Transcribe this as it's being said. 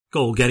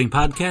Goal Getting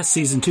Podcast,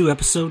 Season 2,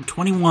 Episode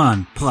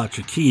 21. Pull out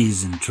your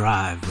keys and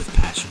drive with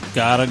passion.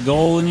 Got a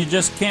goal and you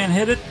just can't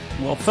hit it?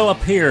 Well, fill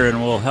up here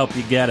and we'll help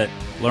you get it.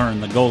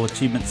 Learn the Goal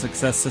Achievement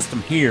Success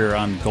System here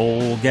on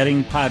Goal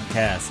Getting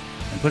Podcast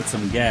and put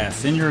some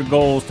gas in your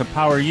goals to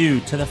power you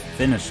to the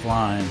finish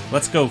line.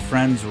 Let's go,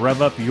 friends.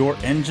 Rev up your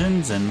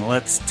engines and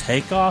let's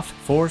take off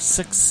for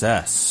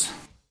success.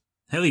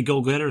 Hey,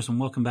 Goal Getters, and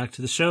welcome back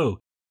to the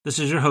show. This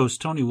is your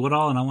host, Tony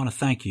Woodall, and I want to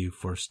thank you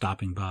for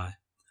stopping by.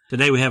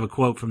 Today we have a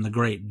quote from the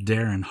great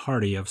Darren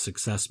Hardy of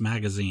Success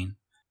Magazine.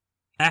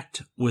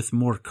 Act with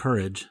more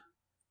courage.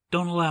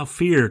 Don't allow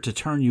fear to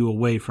turn you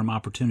away from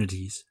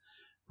opportunities.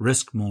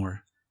 Risk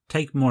more.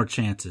 Take more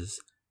chances.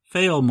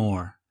 Fail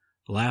more.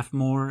 Laugh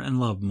more and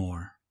love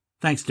more.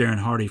 Thanks, Darren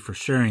Hardy, for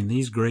sharing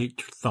these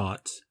great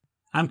thoughts.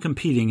 I'm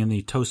competing in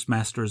the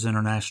Toastmasters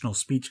International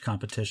Speech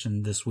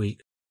Competition this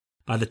week.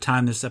 By the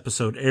time this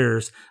episode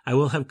airs, I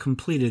will have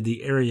completed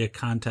the area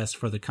contest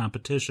for the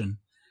competition.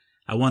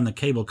 I won the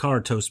Cable Car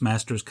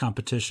Toastmasters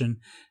competition,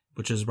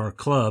 which is our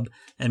club,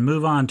 and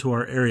move on to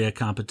our area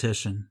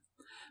competition.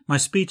 My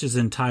speech is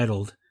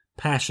entitled,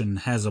 Passion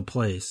Has a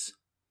Place.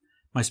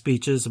 My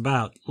speech is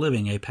about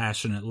living a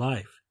passionate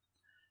life.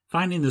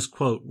 Finding this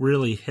quote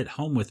really hit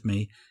home with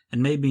me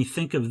and made me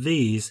think of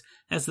these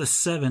as the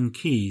 7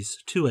 keys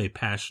to a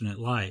passionate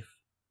life.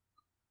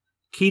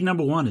 Key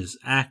number 1 is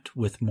act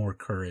with more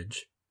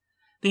courage.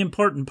 The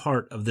important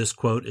part of this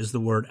quote is the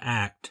word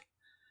act.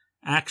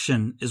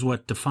 Action is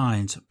what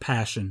defines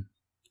passion.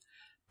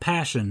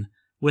 Passion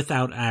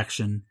without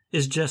action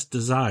is just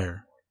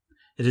desire.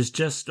 It is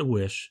just a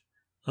wish,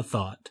 a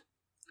thought.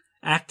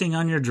 Acting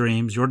on your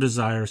dreams, your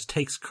desires,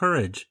 takes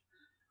courage.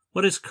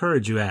 What is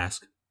courage, you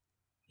ask?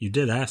 You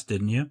did ask,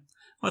 didn't you?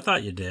 Well, I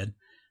thought you did.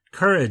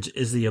 Courage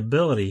is the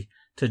ability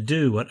to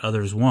do what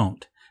others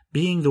won't,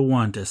 being the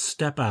one to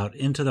step out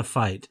into the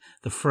fight,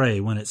 the fray,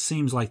 when it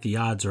seems like the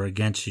odds are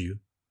against you.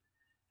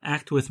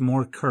 Act with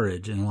more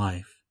courage in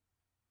life.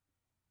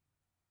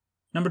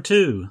 Number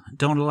 2,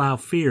 don't allow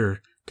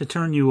fear to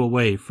turn you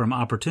away from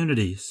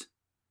opportunities.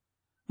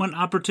 When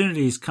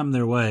opportunities come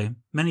their way,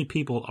 many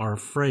people are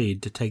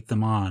afraid to take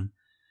them on.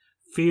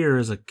 Fear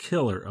is a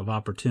killer of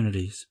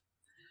opportunities.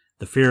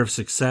 The fear of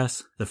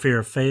success, the fear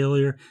of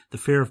failure, the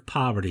fear of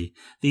poverty,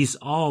 these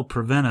all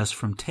prevent us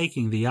from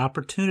taking the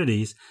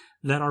opportunities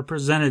that are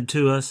presented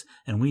to us,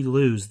 and we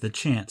lose the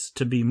chance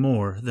to be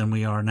more than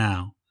we are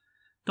now.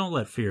 Don't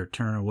let fear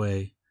turn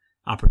away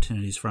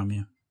opportunities from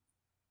you.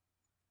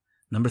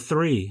 Number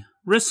 3,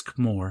 risk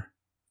more.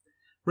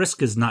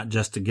 Risk is not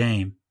just a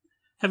game.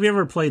 Have you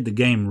ever played the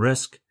game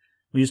Risk?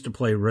 We used to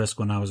play Risk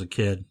when I was a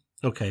kid.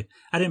 Okay,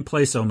 I didn't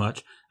play so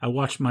much. I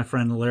watched my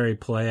friend Larry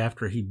play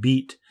after he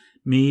beat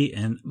me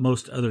and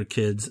most other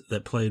kids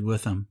that played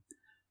with him.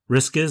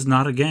 Risk is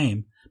not a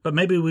game, but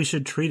maybe we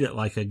should treat it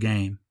like a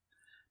game.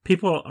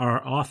 People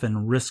are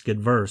often risk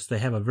adverse. They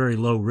have a very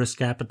low risk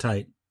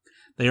appetite.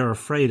 They are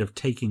afraid of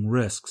taking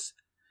risks.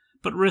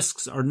 But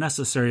risks are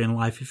necessary in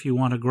life if you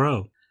want to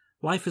grow.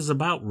 Life is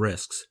about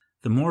risks.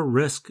 The more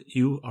risk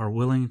you are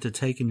willing to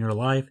take in your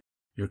life,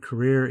 your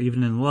career,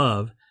 even in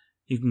love,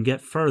 you can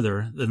get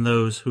further than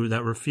those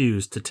that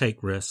refuse to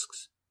take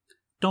risks.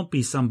 Don't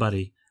be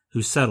somebody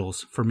who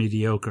settles for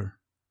mediocre.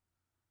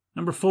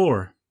 Number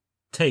 4,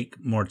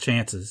 take more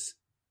chances.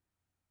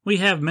 We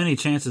have many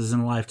chances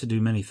in life to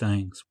do many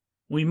things.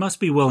 We must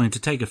be willing to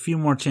take a few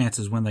more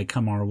chances when they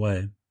come our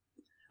way.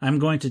 I'm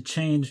going to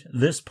change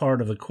this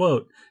part of the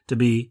quote to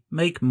be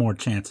make more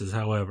chances,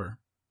 however.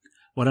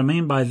 What I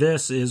mean by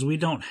this is we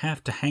don't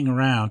have to hang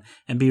around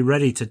and be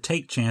ready to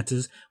take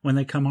chances when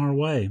they come our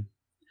way.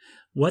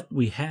 What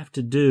we have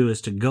to do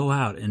is to go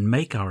out and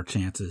make our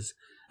chances.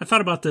 I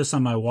thought about this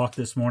on my walk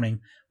this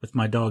morning with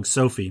my dog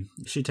Sophie.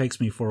 She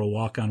takes me for a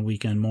walk on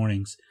weekend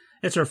mornings.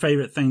 It's her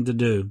favorite thing to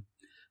do.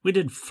 We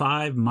did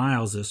 5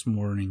 miles this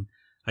morning.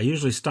 I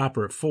usually stop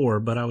her at 4,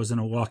 but I was in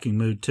a walking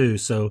mood too,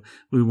 so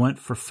we went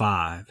for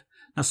 5.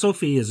 Now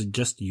Sophie is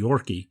just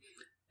Yorkie,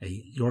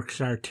 a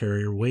Yorkshire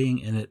Terrier weighing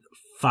in at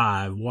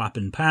 5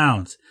 whopping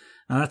pounds.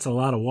 Now that's a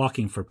lot of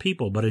walking for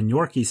people, but in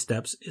Yorkie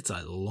steps, it's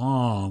a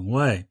long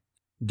way.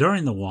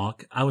 During the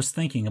walk, I was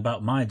thinking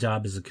about my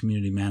job as a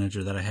community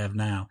manager that I have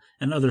now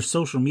and other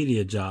social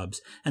media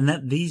jobs, and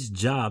that these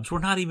jobs were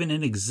not even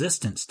in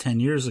existence 10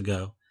 years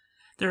ago.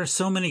 There are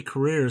so many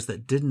careers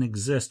that didn't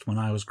exist when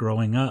I was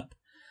growing up.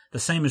 The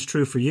same is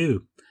true for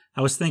you.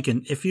 I was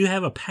thinking, if you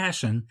have a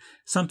passion,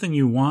 something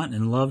you want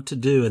and love to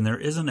do, and there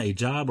isn't a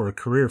job or a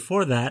career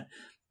for that,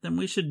 then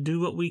we should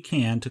do what we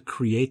can to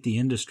create the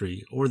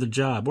industry or the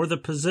job or the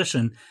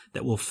position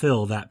that will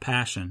fill that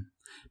passion.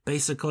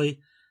 Basically,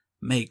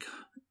 make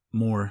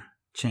more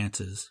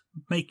chances.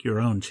 Make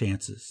your own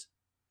chances.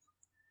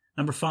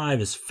 Number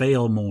 5 is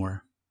fail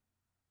more.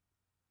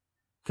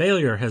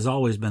 Failure has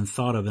always been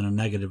thought of in a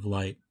negative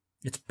light.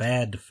 It's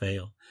bad to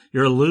fail.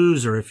 You're a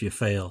loser if you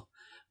fail.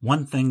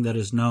 One thing that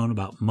is known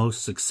about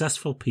most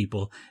successful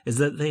people is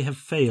that they have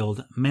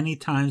failed many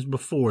times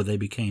before they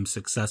became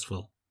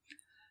successful.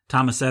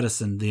 Thomas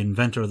Edison, the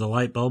inventor of the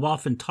light bulb,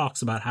 often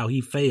talks about how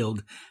he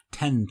failed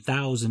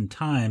 10,000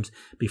 times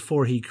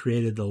before he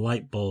created the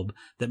light bulb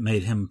that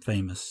made him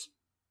famous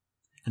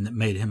and that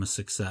made him a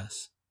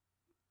success.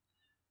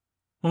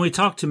 When we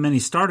talk to many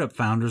startup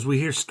founders, we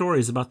hear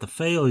stories about the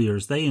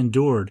failures they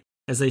endured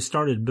as they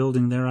started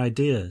building their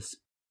ideas.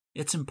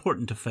 It's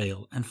important to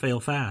fail and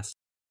fail fast.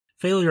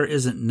 Failure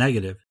isn't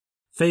negative.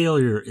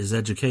 Failure is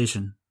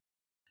education.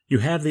 You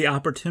have the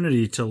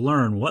opportunity to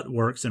learn what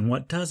works and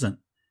what doesn't.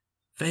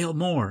 Fail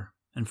more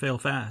and fail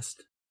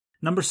fast.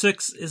 Number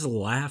 6 is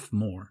laugh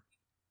more.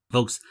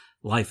 Folks,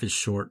 life is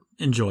short.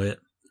 Enjoy it.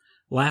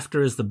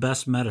 Laughter is the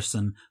best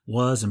medicine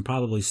was and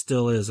probably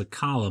still is a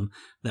column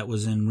that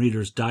was in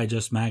Reader's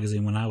Digest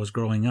magazine when I was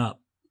growing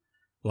up.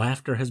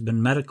 Laughter has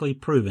been medically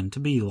proven to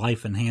be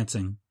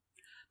life-enhancing.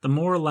 The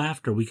more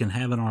laughter we can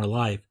have in our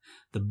life,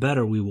 the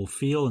better we will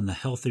feel and the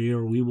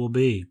healthier we will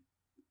be.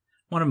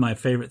 One of my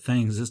favorite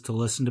things is to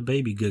listen to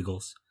baby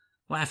giggles.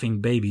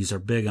 Laughing babies are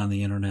big on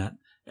the internet.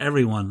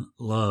 Everyone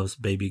loves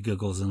baby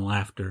giggles and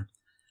laughter.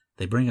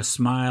 They bring a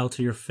smile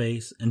to your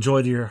face and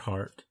joy to your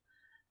heart.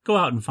 Go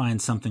out and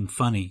find something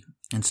funny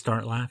and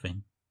start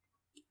laughing.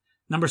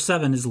 Number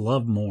 7 is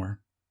love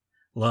more.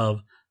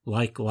 Love,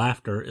 like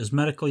laughter, is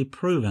medically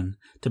proven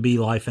to be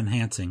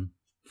life-enhancing.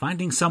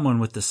 Finding someone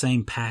with the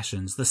same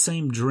passions, the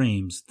same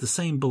dreams, the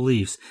same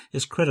beliefs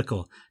is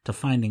critical to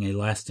finding a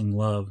lasting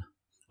love.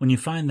 When you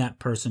find that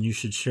person, you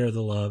should share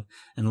the love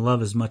and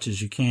love as much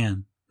as you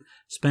can.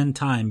 Spend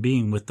time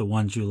being with the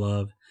ones you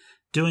love,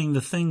 doing the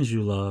things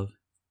you love.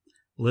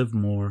 Live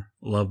more,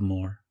 love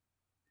more.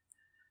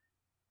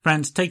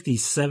 Friends, take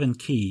these 7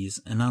 keys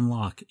and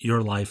unlock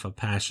your life of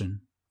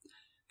passion.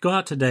 Go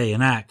out today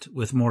and act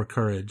with more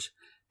courage.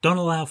 Don't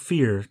allow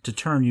fear to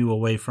turn you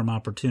away from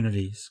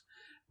opportunities.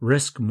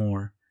 Risk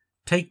more,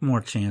 take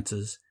more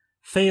chances,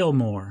 fail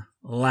more,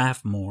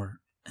 laugh more,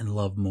 and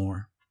love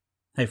more.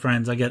 Hey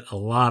friends, I get a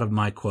lot of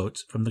my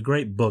quotes from the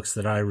great books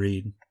that I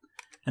read.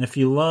 And if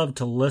you love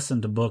to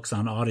listen to books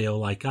on audio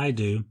like I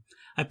do,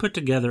 I put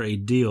together a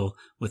deal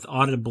with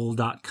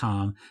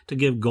Audible.com to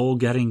give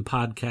goal-getting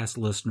podcast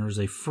listeners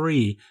a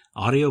free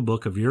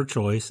audiobook of your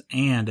choice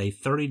and a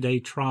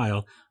 30-day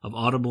trial of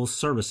Audible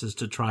services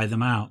to try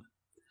them out.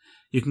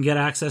 You can get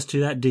access to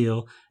that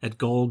deal at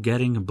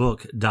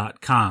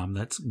goalgettingbook.com.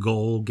 That's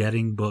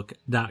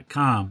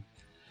goalgettingbook.com.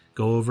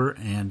 Go over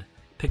and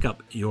pick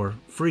up your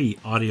free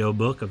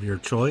audiobook of your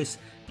choice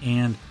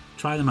and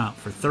try them out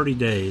for 30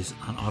 days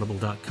on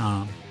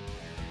audible.com.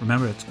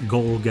 Remember, it's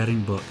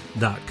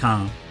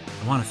goalgettingbook.com.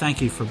 I want to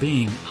thank you for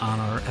being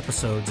on our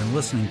episodes and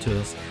listening to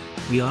us.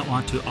 We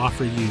want to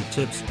offer you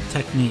tips,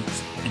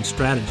 techniques, and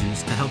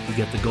strategies to help you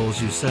get the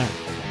goals you set.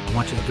 I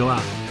want you to go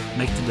out,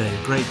 make today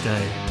a great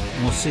day,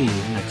 and we'll see you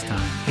next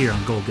time here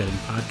on Goal Getting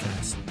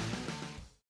Podcast.